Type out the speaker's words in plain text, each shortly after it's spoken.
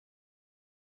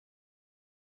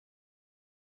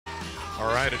All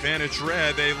right, advantage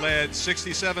red. They led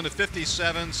 67 to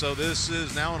 57, so this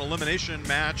is now an elimination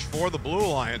match for the Blue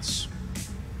Alliance.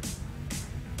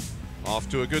 Off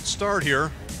to a good start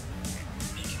here.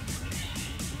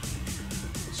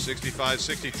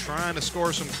 65-60, trying to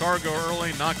score some cargo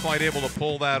early, not quite able to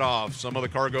pull that off. Some of the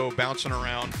cargo bouncing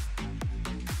around.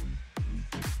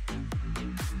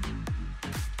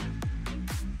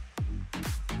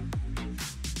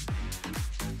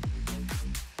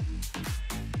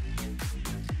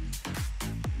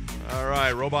 All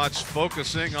right, Robots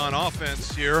focusing on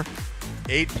offense here.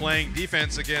 8 playing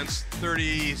defense against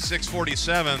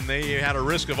 36-47. They had a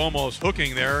risk of almost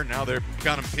hooking there. Now they've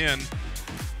got them pinned,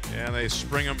 and they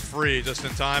spring them free just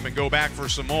in time and go back for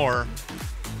some more.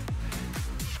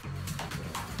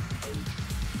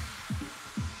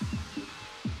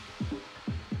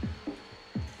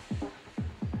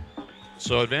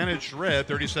 So advantage red,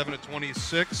 37 to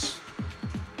 26.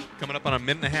 Coming up on a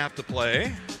minute and a half to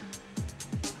play.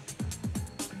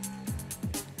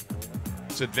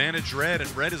 It's advantage red,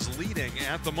 and red is leading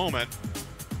at the moment.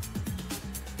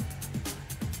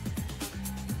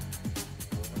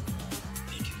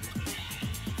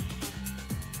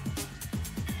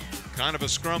 Kind of a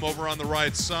scrum over on the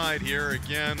right side here.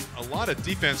 Again, a lot of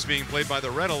defense being played by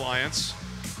the Red Alliance.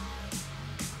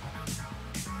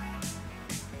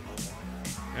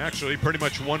 Actually, pretty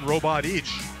much one robot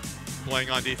each playing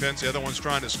on defense. The other one's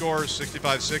trying to score.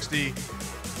 65-60.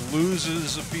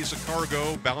 Loses a piece of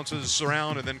cargo, bounces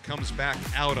around, and then comes back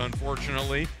out,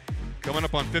 unfortunately. Coming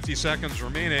up on 50 seconds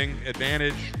remaining.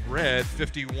 Advantage red,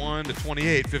 51 to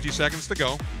 28. 50 seconds to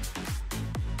go.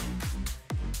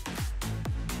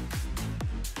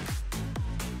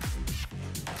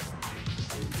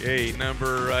 Okay,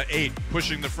 number 8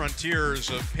 pushing the frontiers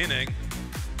of pinning.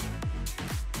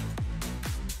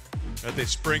 That they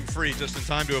spring free just in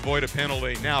time to avoid a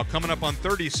penalty. Now coming up on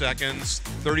 30 seconds.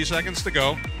 30 seconds to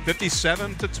go.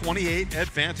 57 to 28,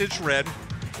 advantage red.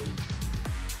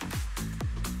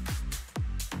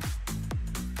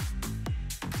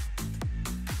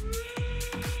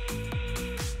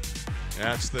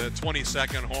 That's the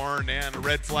 20-second horn, and a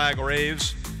red flag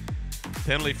raised.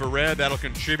 Penalty for red, that'll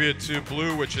contribute to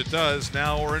blue, which it does.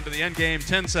 Now we're into the end game,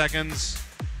 10 seconds.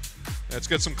 Let's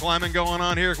get some climbing going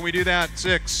on here. Can we do that?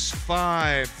 6,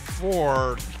 5,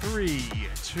 4, 3,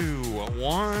 2,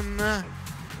 1.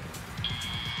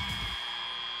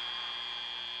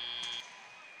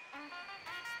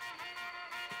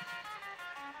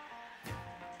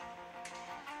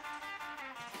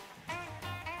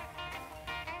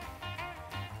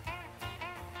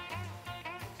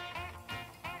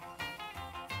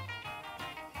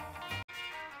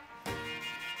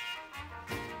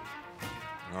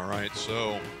 All right,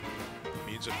 so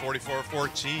means at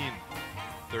 44-14,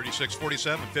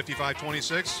 36-47,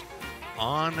 55-26,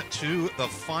 on to the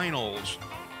finals.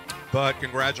 But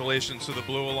congratulations to the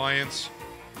Blue Alliance.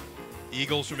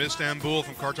 Eagles from Istanbul,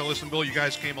 from Cartel Istanbul, you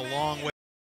guys came a long way.